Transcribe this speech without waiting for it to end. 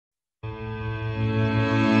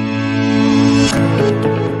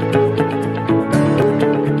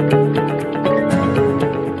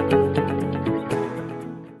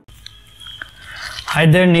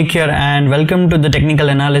there, Nick here, and welcome to the Technical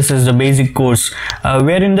Analysis, the basic course.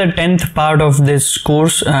 We're in the 10th part of this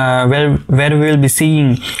course where we will be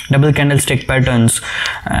seeing double candlestick patterns.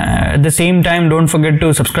 At the same time, don't forget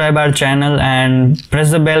to subscribe our channel and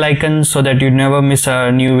press the bell icon so that you never miss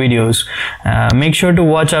our new videos. Make sure to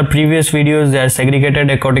watch our previous videos. They are segregated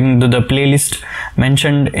according to the playlist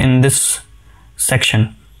mentioned in this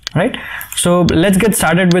section. Right, so let's get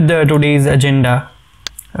started with today's agenda.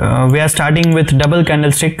 We are starting with double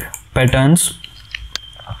candlestick patterns.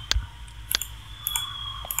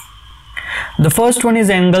 The first one is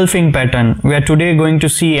engulfing pattern. We are today going to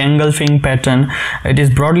see engulfing pattern. It is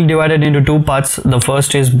broadly divided into two parts. The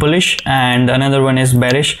first is bullish and another one is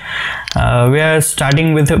bearish. We are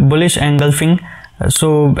starting with bullish engulfing.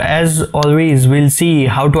 So as always, we'll see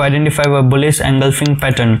how to identify a bullish engulfing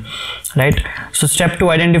pattern, right? So step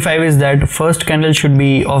to identify is that first candle should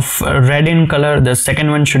be of red in color, the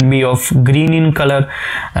second one should be of green in color,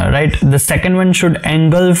 right? The second one should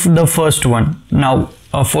engulf the first one. Now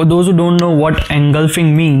for those who don't know what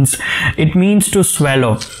engulfing means, it means to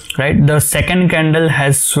swallow, right? The second candle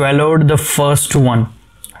has swallowed the first one,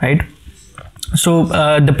 right? So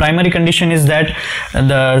the primary condition is that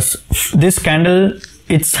this candle,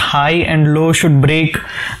 its high and low should break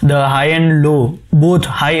the high and low, both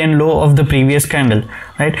high and low of the previous candle,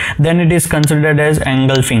 right? Then it is considered as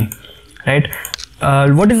engulfing, right?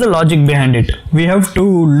 What is the logic behind it? We have to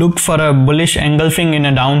look for a bullish engulfing in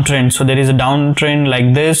a downtrend. So there is a downtrend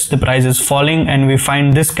like this, the price is falling, and we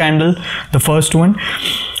find this candle, the first one,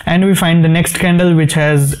 and we find the next candle which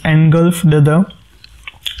has engulfed the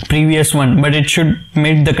previous one, but it should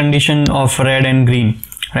meet the condition of red and green,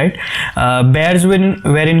 right? Bears were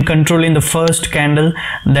in control in the first candle,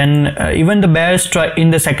 then even the bears in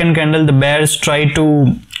the second candle, the bears try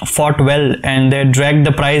to fought well and they drag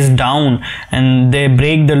the price down and they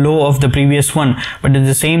break the low of the previous one, but at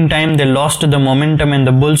the same time they lost the momentum and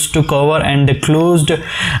the bulls took over and they closed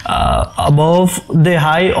above the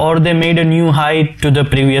high, or they made a new high to the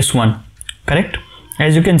previous one, correct?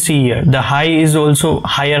 As you can see here, the high is also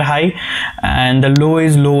higher high and the low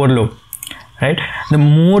is lower low, right? The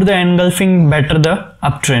more the engulfing, better the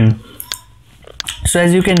uptrend. So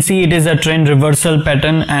as you can see, it is a trend reversal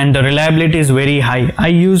pattern and the reliability is very high. I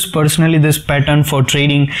use personally this pattern for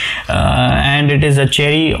trading and it is a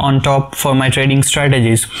cherry on top for my trading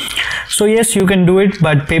strategies. So yes, you can do it,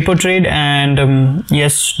 but paper trade, and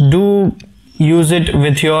yes, do use it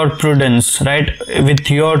with your prudence, right? With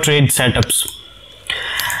your trade setups.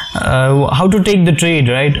 How to take the trade,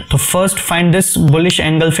 right? So first, find this bullish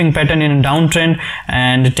engulfing pattern in a downtrend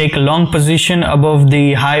and take a long position above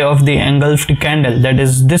the high of the engulfed candle, that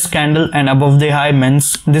is this candle, and above the high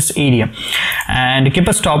means this area, and keep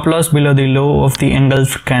a stop loss below the low of the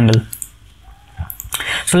engulfed candle.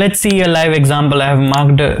 So let's see a live example. I have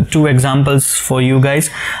marked two examples for you guys.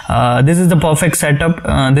 This is the perfect setup.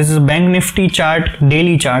 This is a Bank Nifty chart,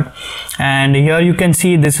 daily chart, and here you can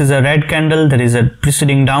see this is a red candle. There is a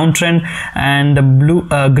preceding downtrend and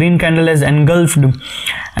the green candle is engulfed,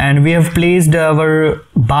 and we have placed our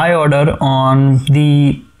buy order on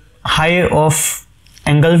the high of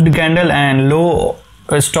engulfed candle and low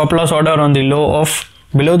stop loss order on the low of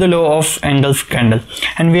below the low of engulfed candle,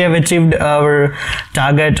 and we have achieved our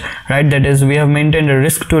target, right? That is, we have maintained a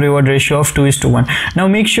risk to reward ratio of 2:1. Now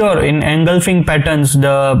make sure in engulfing patterns,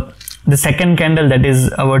 the second candle, that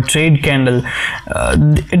is our trade candle,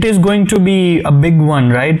 it is going to be a big one,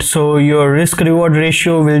 right? So your risk reward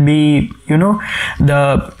ratio will be, you know,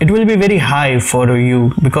 it will be very high for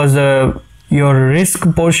you, because your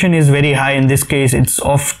risk portion is very high. In this case, it's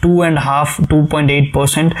of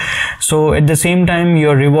 2.8%. So at the same time,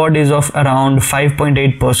 your reward is of around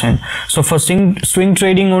 5.8%. So for swing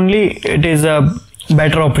trading only, it is a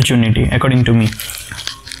better opportunity according to me.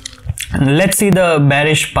 And let's see the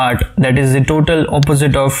bearish part, that is the total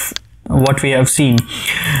opposite of what we have seen.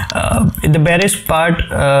 In the bearish part,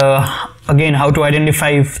 again, how to identify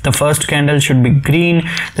if the first candle should be green,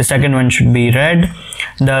 the second one should be red,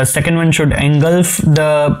 the second one should engulf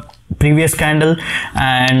the previous candle,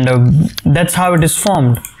 and that's how it is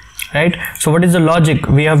formed, right? So what is the logic?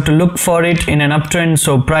 We have to look for it in an uptrend.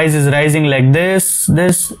 So price is rising like this,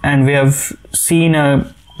 and we have seen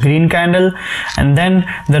a green candle, and then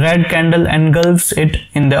the red candle engulfs it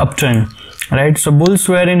in the uptrend, right? So bulls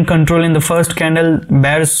were in control in the first candle,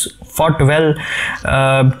 bears fought well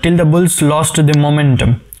till the bulls lost the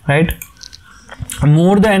momentum, right?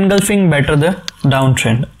 More the engulfing, better the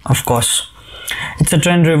downtrend, of course. It's a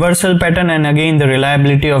trend reversal pattern, and again the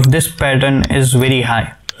reliability of this pattern is very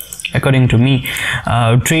high according to me.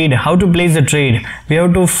 Trade, how to place the trade? We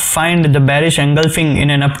have to find the bearish engulfing in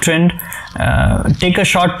an uptrend take a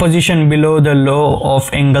short position below the low of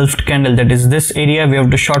engulfed candle, that is this area. We have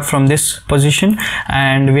to short from this position,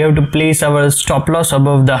 and we have to place our stop loss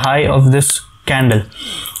above the high of this candle.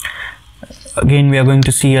 Again, we are going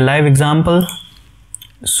to see a live example.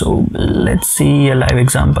 So let's see a live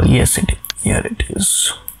example. Yes, here it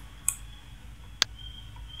is.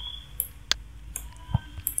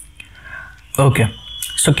 Okay,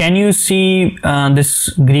 so can you see this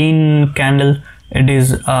green candle? It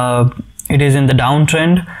is in the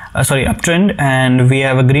downtrend, uptrend, and we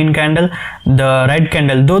have a green candle. The red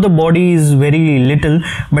candle, though the body is very little,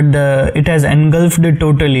 but it has engulfed it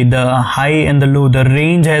totally. The high and the low, the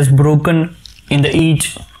range has broken in the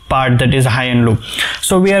each part, that is high and low.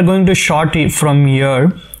 So we are going to short it from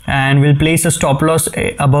here, and we'll place a stop loss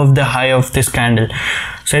above the high of this candle.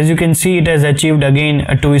 So as you can see, it has achieved again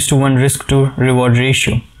a 2:1 risk to reward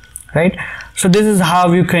ratio, right? So this is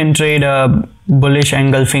how you can trade a bullish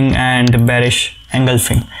engulfing and bearish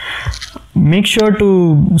engulfing. Make sure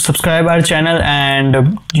to subscribe our channel,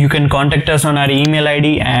 and you can contact us on our email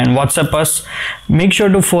ID and WhatsApp us. Make sure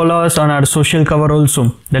to follow us on our social cover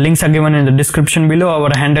also. The links are given in the description below.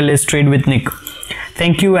 Our handle is TradewithNik.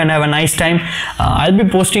 Thank you and have a nice time. I'll be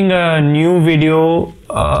posting a new video,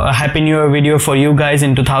 a happy new year video for you guys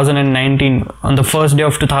in 2019, on the first day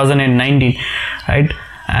of 2019, right?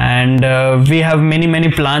 And we have many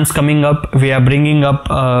plans coming up. We are bringing up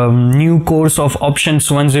a new course of options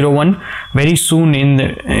 101 very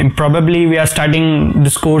soon. Probably we are starting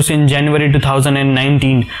this course in January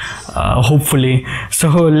 2019, hopefully. So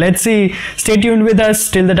let's see. Stay tuned with us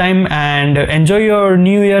till the time, and enjoy your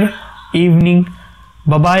new year evening.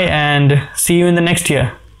 Bye bye, and see you in the next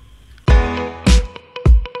year.